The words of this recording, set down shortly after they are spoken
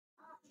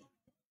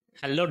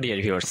Hello dear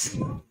viewers,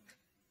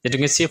 as you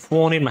can see a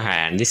phone in my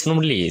hand. This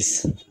phone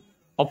is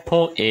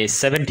Oppo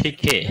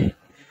A17k.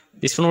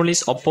 This phone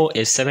is Oppo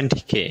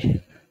A17k.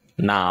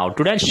 Now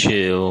today I'll show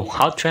you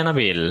how to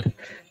enable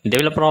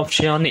developer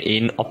option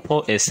in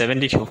Oppo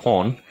A70k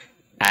phone,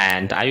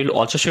 and I will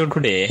also show you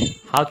today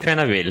how to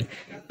enable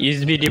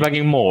USB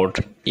debugging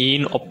mode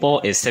in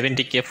Oppo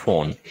A70k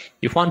phone.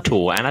 If you want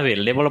to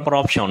enable developer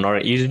option or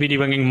USB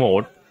debugging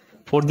mode,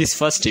 for this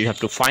first you have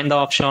to find the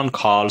option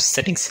called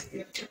settings.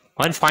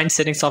 When find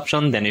settings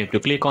option, then you have to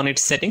click on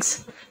its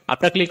settings.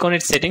 After click on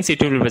its settings,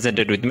 it will be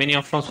presented with many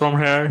options from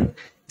here.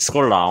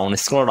 Scroll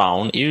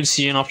down, you will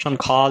see an option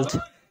called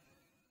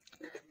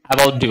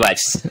about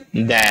device.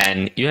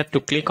 Then you have to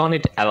click on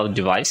it, about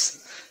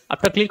device.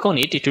 After click on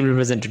it, it will be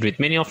presented with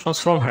many options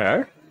from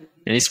here.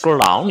 And scroll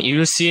down, you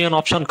will see an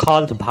option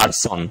called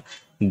version.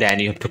 Then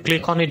you have to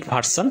click on it,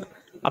 version.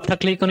 After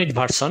click on it,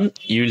 version,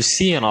 you will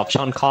see an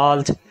option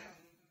called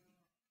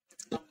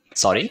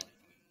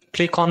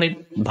click on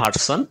it,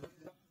 version.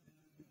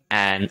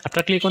 And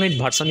after click on it,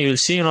 version, you will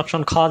see an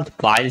option called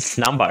files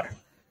number.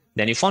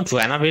 Then if you want to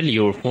enable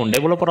your phone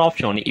developer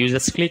option, you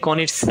just click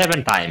on it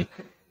 7 times.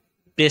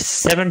 Press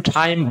 7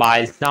 times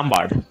files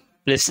numbered.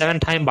 Press 7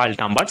 times file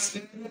numbers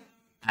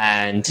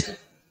and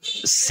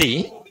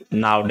see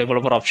now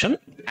developer option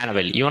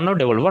enable. You are now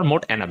developer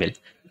mode enable.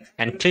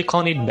 And click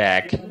on it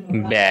back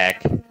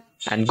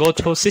and go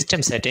to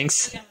system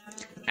settings,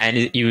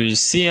 and you will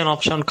see an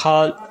option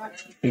called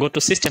go to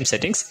system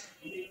settings.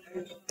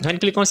 When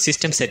click on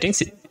system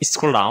settings,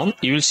 scroll down,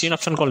 you will see an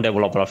option called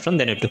developer option.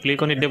 Then you have to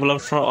click on it,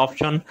 developer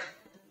option,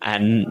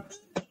 and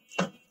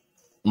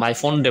my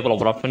phone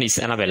developer option is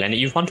enable. And if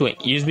you want to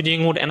USB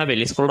debugging mode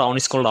enable,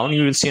 scroll down,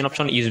 you will see an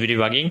option USB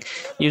debugging.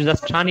 You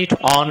just turn it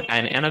on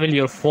and enable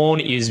your phone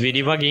USB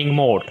debugging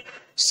mode.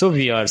 So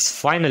viewers,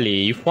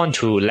 finally, if you want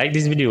to like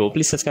this video,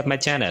 please subscribe my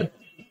channel.